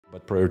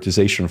But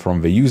prioritization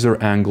from the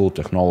user angle,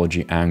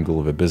 technology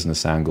angle, the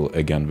business angle,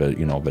 again,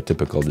 the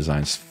typical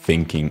design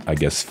thinking, I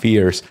guess,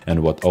 fears,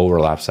 and what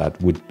overlaps that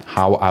with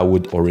how I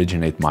would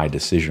originate my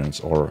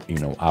decisions, or,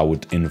 I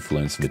would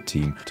influence the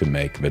team to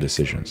make the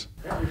decisions.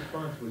 That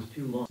response was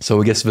too long.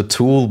 So I guess the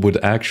tool would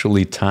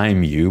actually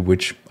time you,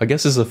 which I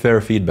guess is a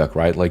fair feedback,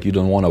 right? Like, you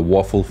don't want to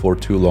waffle for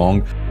too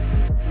long.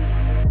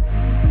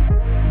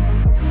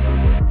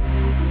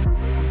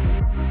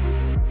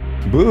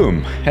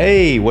 Boom!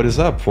 Hey, what is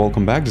up?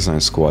 Welcome back, Design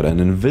Squad. And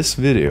in this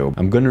video,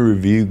 I'm going to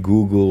review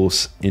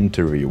Google's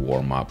interview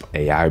warm-up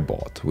AI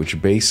bot,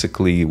 which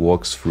basically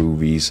walks through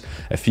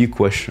a few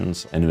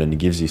questions and then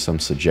gives you some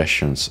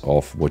suggestions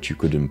of what you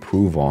could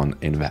improve on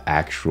in the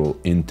actual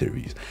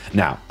interviews.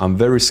 Now, I'm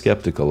very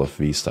skeptical of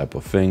these type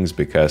of things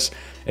because,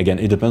 again,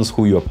 it depends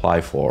who you apply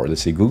for.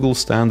 Let's say Google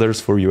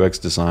standards for UX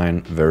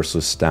design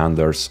versus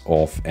standards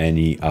of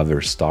any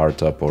other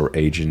startup or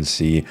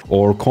agency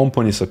or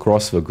companies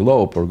across the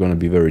globe are going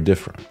to be very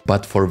different.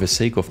 But for the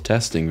sake of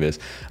testing this,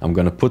 I'm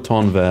going to put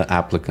on the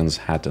applicant's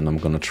hat and I'm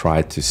going to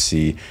try to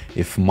see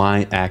if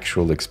my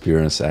actual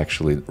experience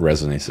actually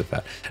resonates with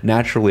that.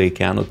 Naturally, I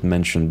cannot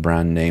mention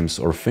brand names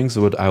or things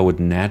that I would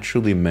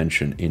naturally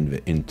mention in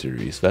the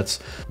interviews.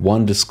 That's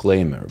one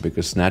disclaimer,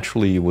 because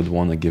naturally you would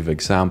want to give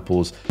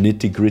examples,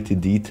 nitty-gritty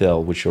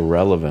detail which are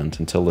relevant,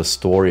 and tell a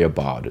story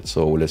about it.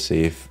 So let's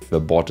say if the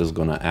bot is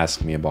going to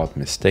ask me about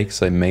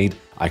mistakes I made,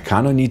 I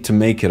kind of need to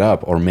make it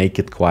up or make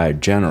it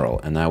quite general,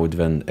 and I would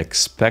then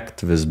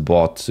expect this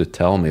bot to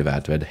tell me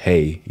that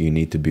hey, you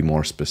need to be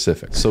more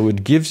specific. So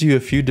it gives you a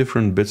few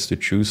different bits to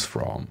choose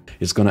from.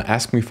 It's going to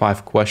ask me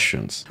 5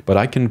 questions, but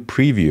I can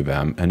preview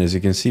them, and as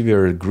you can see,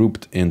 they're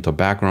grouped into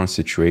background,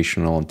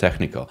 situational, and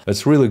technical.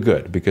 That's really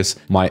good, because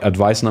my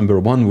advice number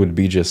 1 would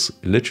be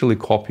just literally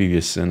copy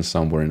this in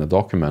somewhere in a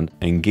document,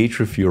 engage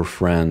with your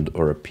friend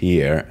or a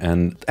peer,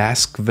 and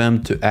ask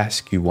them to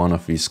ask you one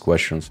of these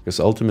questions, because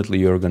ultimately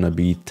you're going to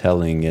be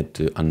telling it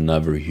to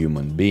another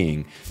human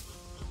being.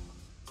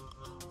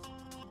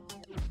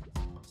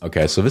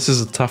 Okay, so this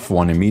is a tough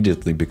one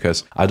immediately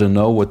because I don't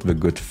know what the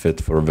good fit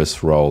for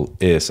this role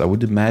is. I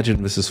would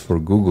imagine this is for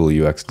Google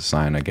UX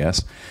design, I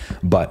guess.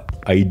 But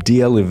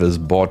ideally, this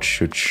bot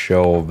should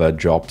show the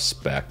job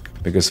spec,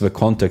 because the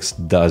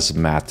context does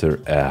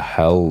matter a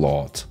hell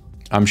lot.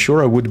 I'm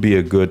sure I would be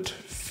a good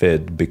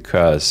fit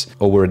because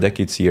over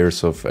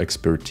years of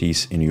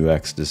expertise in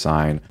UX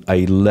design, I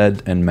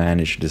led and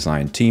managed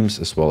design teams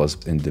as well as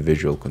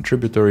individual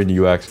contributor in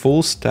UX,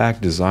 full stack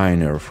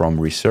designer from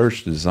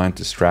research to design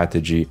to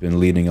strategy, and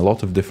leading a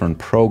lot of different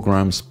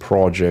programs,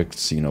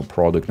 projects,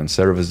 product and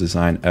service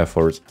design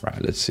efforts.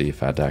 Right, let's see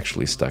if that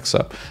actually stacks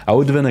up. I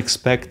would then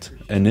expect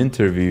an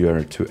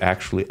interviewer to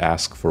actually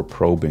ask for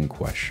probing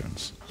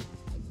questions.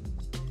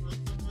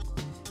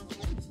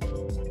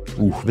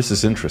 Ooh, this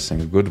is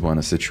interesting, a good one,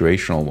 a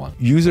situational one.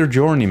 User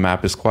journey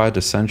map is quite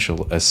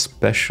essential,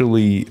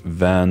 especially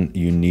when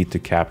you need to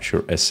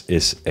capture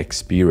as-is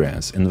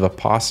experience. In the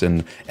past,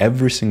 in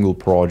every single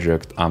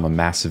project, I'm a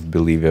massive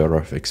believer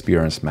of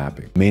experience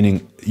mapping,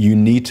 meaning you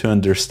need to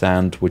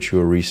understand what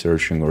you're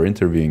researching or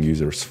interviewing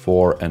users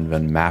for, and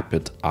then map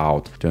it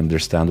out to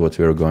understand what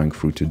we're going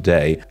through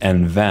today.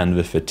 And then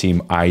with the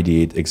team,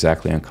 ideate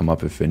exactly and come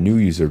up with a new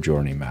user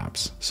journey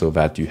maps, so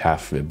that you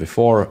have the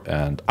before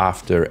and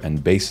after,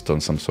 and based on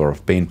some sort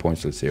of pain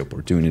points, let's say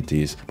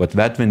opportunities. But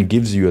that then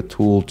gives you a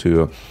tool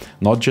to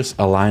not just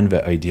align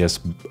the ideas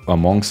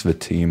amongst the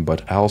team,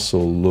 but also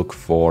look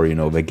for,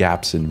 the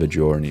gaps in the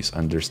journeys,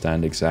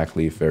 understand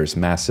exactly if there's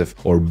massive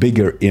or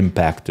bigger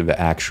impact to the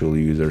actual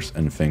users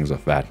and things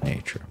of that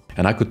nature.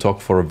 And I could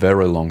talk for a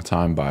very long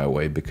time, by the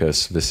way,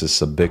 because this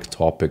is a big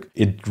topic.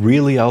 It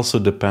really also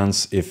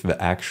depends if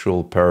the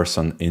actual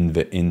person in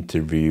the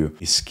interview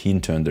is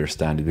keen to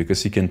understand it,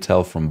 because you can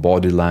tell from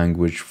body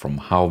language, from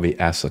how they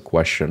ask a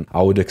question.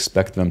 I would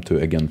expect them to,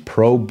 again,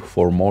 probe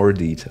for more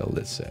detail,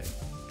 let's say.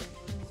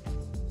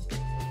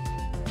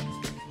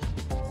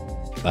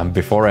 And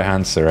before I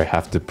answer, I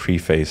have to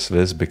preface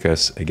this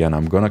because, again,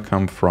 I'm gonna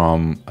come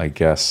from, I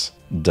guess,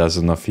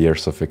 dozen of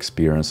years of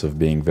experience of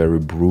being very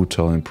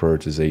brutal in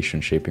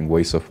prioritization, shaping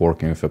ways of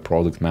working with a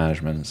product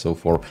management and so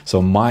forth.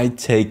 So my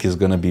take is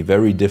going to be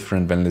very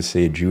different than, let's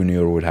say, a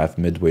junior would have,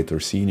 midweight or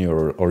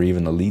senior, or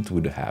even elite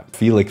would have. I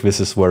feel like this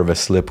is where the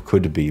slip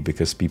could be,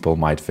 because people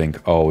might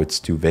think, oh, it's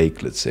too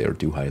vague, let's say, or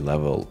too high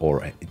level,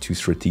 or too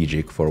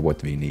strategic for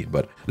what we need.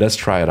 But let's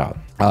try it out.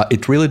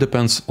 It really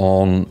depends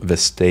on the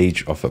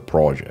stage of a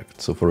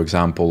project. So for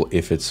example,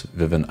 if it's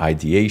within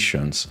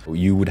ideations,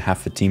 you would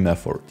have a team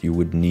effort. You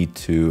would need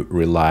to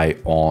rely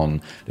on,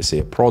 let's say,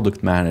 a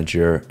product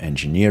manager,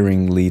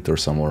 engineering lead, or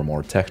somewhere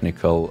more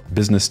technical,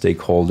 business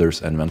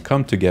stakeholders, and then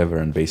come together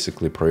and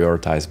basically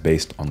prioritize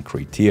based on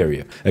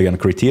criteria. Again,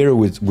 criteria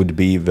would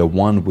be the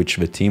one which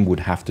the team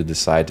would have to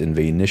decide in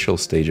the initial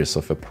stages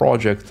of a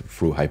project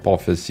through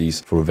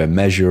hypotheses, through the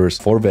measures,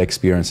 for the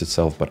experience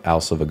itself, but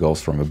also the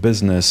goals from a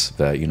business,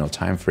 the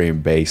time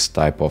frame based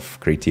type of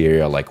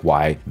criteria, like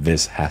why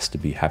this has to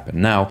be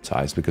happen now,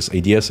 because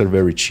ideas are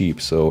very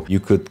cheap. So you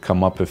could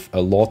come up with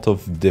a lot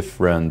of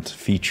different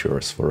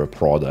features for a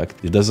product.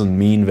 It doesn't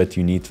mean that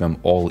you need them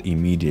all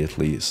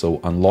immediately. So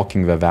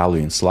unlocking the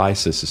value in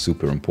slices is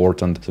super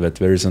important so that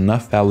there is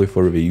enough value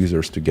for the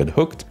users to get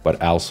hooked,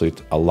 but also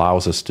it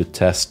allows us to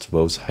test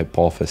those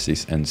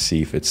hypotheses and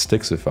see if it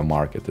sticks with a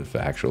market, with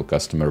the actual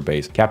customer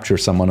base. Capture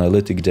some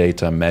analytic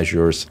data,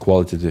 measures,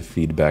 qualitative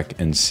feedback,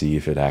 and see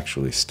if it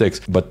actually sticks.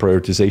 But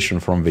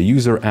prioritization from the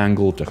user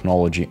angle,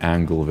 technology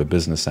angle, the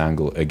business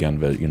angle, again,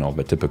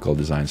 the typical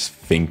design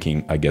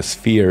thinking, I guess,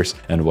 fears,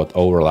 and what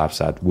overlaps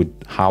that with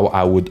how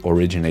I would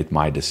originate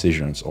my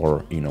decisions,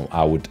 or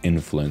I would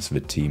influence the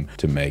team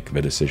to make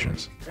the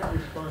decisions. That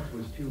response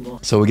was too long.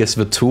 So I guess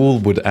the tool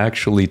would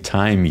actually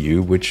time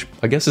you, which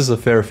I guess is a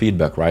fair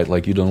feedback, right?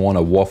 Like, you don't want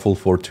to waffle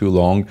for too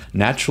long.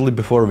 Naturally,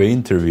 before the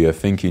interview, I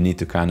think you need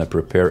to kind of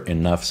prepare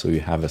enough so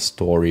you have a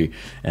story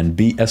and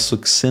be as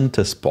succinct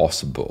as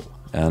possible.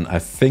 And I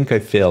think I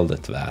failed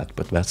at that,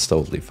 but that's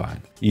totally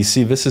fine. You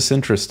see, this is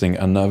interesting.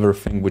 Another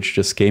thing which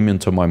just came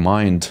into my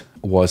mind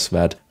was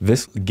that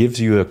this gives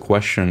you a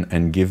question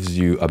and gives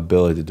you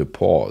ability to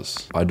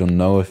pause. I don't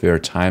know if they're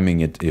timing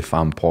it, if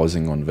I'm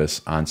pausing on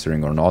this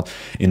answering or not.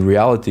 In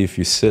reality, if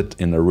you sit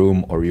in a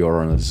room or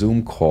you're on a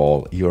Zoom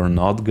call, you're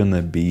not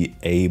gonna be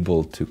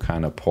able to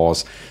kind of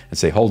pause and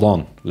say, hold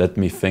on, let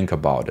me think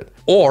about it.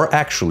 Or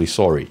actually,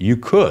 sorry, you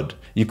could.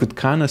 You could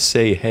kind of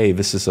say, hey,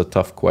 this is a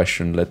tough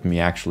question, let me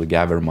actually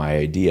gather my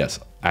ideas.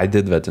 I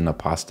did that in the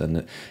past,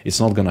 and it's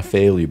not going to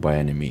fail you by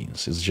any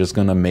means. It's just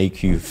going to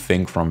make you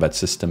think from that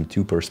system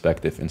 2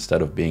 perspective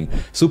instead of being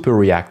super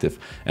reactive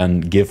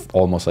and give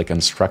almost like a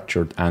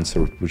unstructured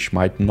answer, which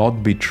might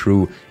not be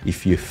true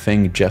if you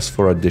think just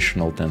for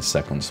additional 10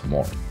 seconds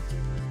more.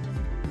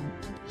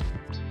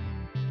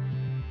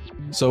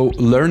 So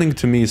learning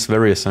to me is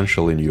very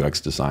essential in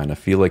UX design. I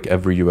feel like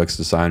every UX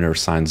designer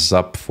signs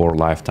up for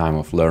lifetime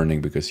of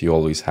learning because you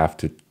always have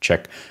to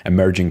check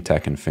emerging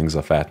tech and things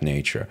of that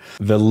nature.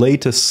 The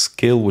latest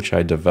skill which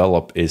I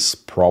develop is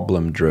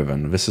problem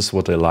driven. This is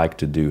what I like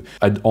to do.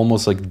 I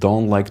almost like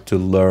don't like to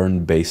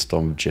learn based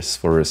on just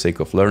for the sake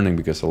of learning,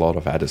 because a lot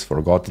of that is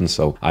forgotten.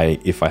 So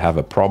if I have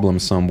a problem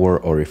somewhere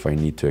or if I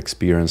need to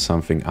experience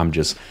something, I'm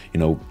just,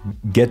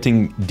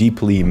 getting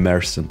deeply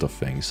immersed into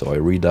things. So I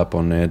read up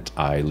on it,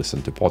 I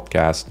listen to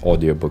podcasts,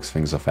 audiobooks,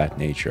 things of that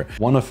nature.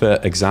 One of the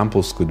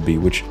examples could be,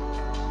 which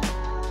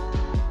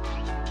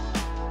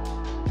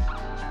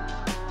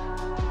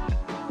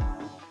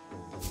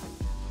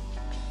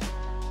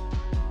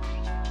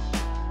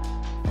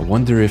I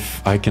wonder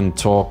if I can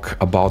talk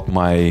about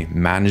my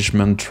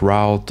management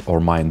route or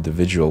my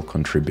individual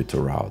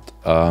contributor route.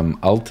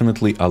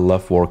 Ultimately, I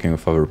love working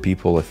with other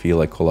people. I feel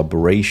like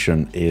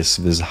collaboration is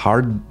this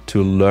hard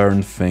to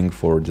learn thing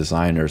for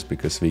designers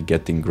because we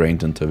get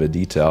ingrained into the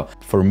detail.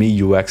 For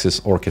me, UX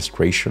is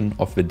orchestration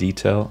of the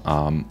detail.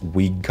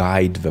 We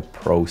guide the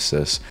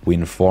process. We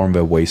inform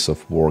the ways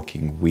of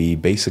working. We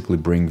basically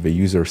bring the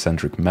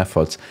user-centric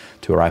methods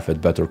to arrive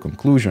at better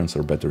conclusions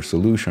or better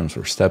solutions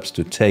or steps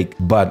to take.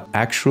 But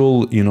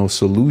actual,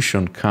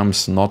 solution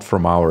comes not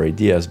from our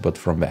ideas, but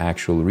from the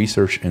actual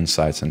research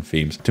insights and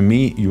themes. To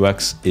me,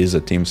 UX is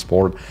a team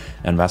sport,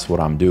 and that's what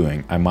I'm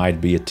doing. I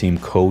might be a team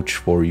coach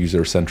for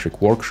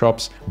user-centric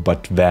workshops,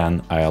 but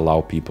then I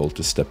allow people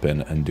to step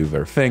in and do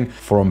their thing.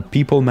 From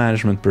people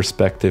management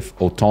perspective,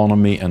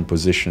 autonomy and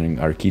positioning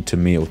are key to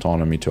me.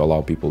 Autonomy to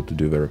allow people to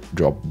do their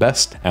job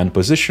best, and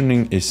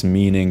positioning is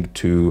meaning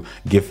to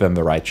give them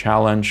the right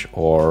challenge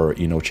or,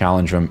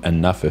 challenge them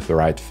enough with the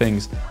right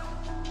things.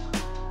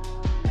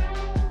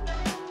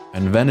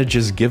 And then it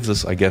just gives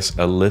us, I guess,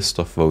 a list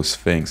of those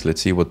things.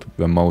 Let's see what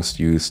the most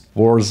used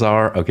words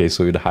are. Okay,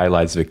 so it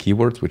highlights the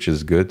keywords, which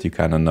is good. You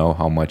kind of know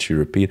how much you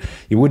repeat.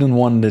 You wouldn't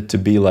want it to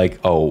be like,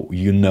 oh,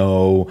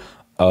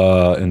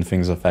 and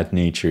things of that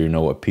nature,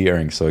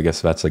 appearing. So I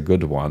guess that's a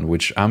good one,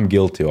 which I'm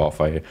guilty of.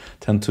 I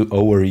tend to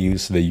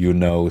overuse the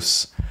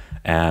knows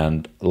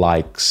and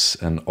likes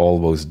and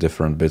all those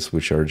different bits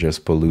which are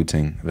just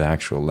polluting the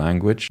actual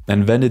language.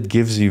 And then it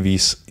gives you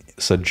these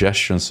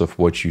suggestions of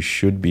what you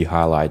should be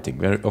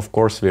highlighting. Of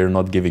course, we're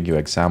not giving you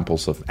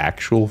examples of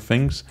actual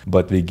things,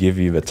 but we give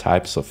you the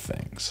types of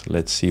things.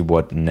 Let's see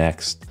what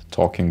next.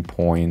 Talking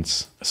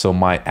points. So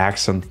my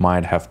accent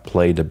might have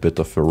played a bit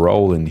of a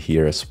role in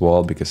here as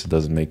well, because it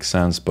doesn't make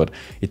sense, but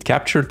it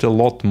captured a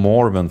lot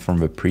more than from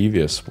the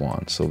previous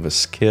one. So the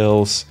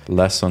skills,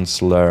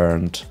 lessons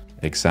learned,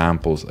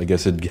 examples. I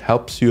guess it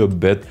helps you a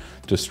bit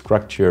to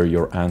structure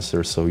your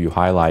answer so you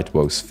highlight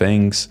those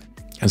things.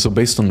 And so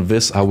based on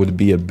this, I would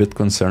be a bit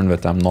concerned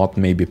that I'm not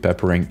maybe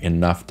peppering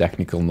enough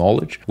technical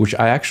knowledge, which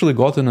I actually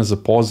gotten as a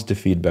positive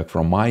feedback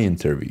from my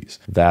interviews,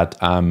 that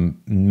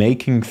I'm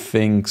making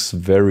things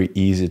very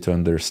easy to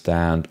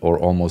understand or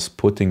almost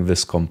putting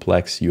this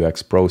complex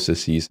UX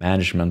processes,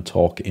 management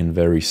talk in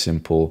very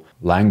simple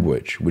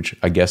language, which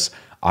I guess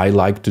I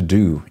like to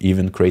do,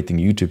 even creating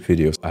YouTube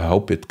videos. I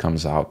hope it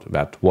comes out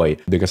that way,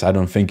 because I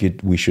don't think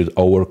we should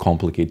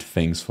overcomplicate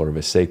things for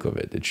the sake of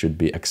it. It should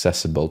be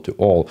accessible to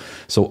all.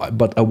 So,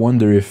 but I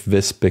wonder if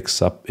this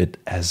picks up it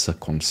as a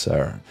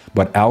concern,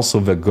 but also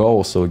the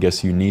goal. So I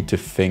guess you need to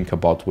think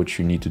about what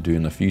you need to do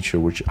in the future,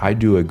 which I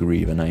do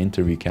agree when I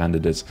interview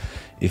candidates.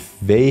 If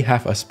they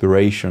have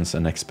aspirations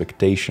and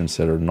expectations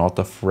that are not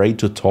afraid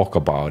to talk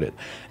about it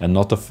and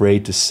not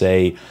afraid to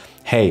say,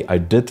 hey, I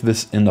did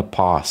this in the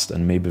past,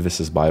 and maybe this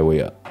is, by the way,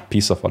 a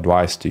piece of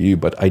advice to you,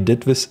 but I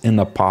did this in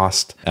the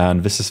past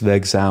and this is the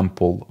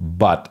example,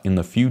 but in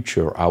the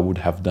future I would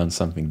have done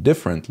something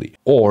differently.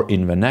 Or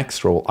in the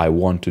next role, I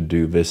want to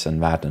do this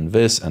and that and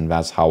this, and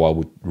that's how I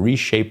would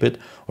reshape it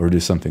or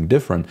do something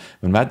different.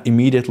 And that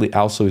immediately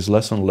also is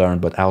lesson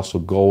learned, but also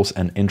goals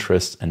and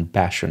interests and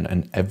passion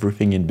and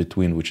everything in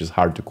between, which is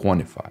hard to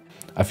quantify.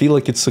 I feel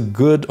like it's a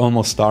good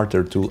almost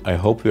starter tool. I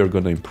hope we are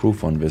going to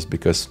improve on this,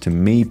 because to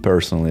me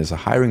personally, as a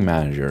hiring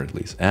manager at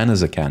least, and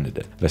as a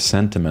candidate, the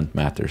sentiment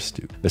matters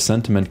too. The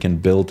sentiment can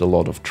build a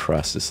lot of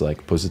trust. It's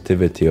like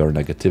positivity or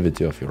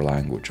negativity of your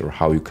language, or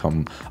how you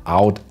come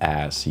out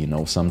as, you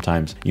know,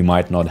 sometimes you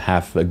might not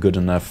have a good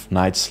enough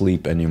night's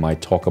sleep and you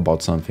might talk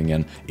about something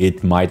and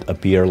it might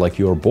appear like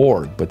you're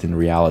bored, but in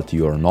reality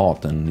you're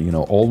not. And, you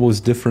know, all those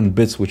different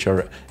bits which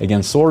are,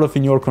 again, sort of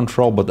in your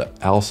control,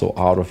 but also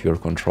out of your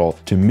control.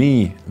 To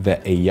me,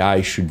 the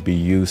AI should be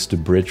used to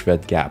bridge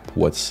that gap,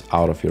 what's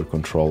out of your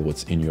control,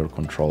 what's in your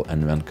control,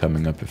 and then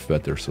coming up with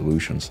better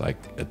solutions like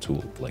a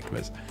tool like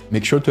this.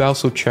 Make sure to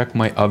also check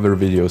my other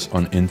videos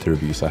on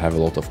interviews. I have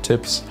a lot of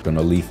tips. I'm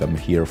gonna leave them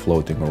here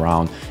floating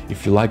around.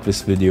 If you like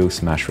this video,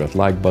 smash that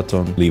like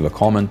button, leave a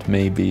comment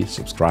maybe,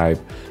 subscribe,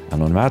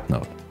 and on that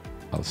note,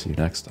 I'll see you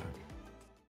next time.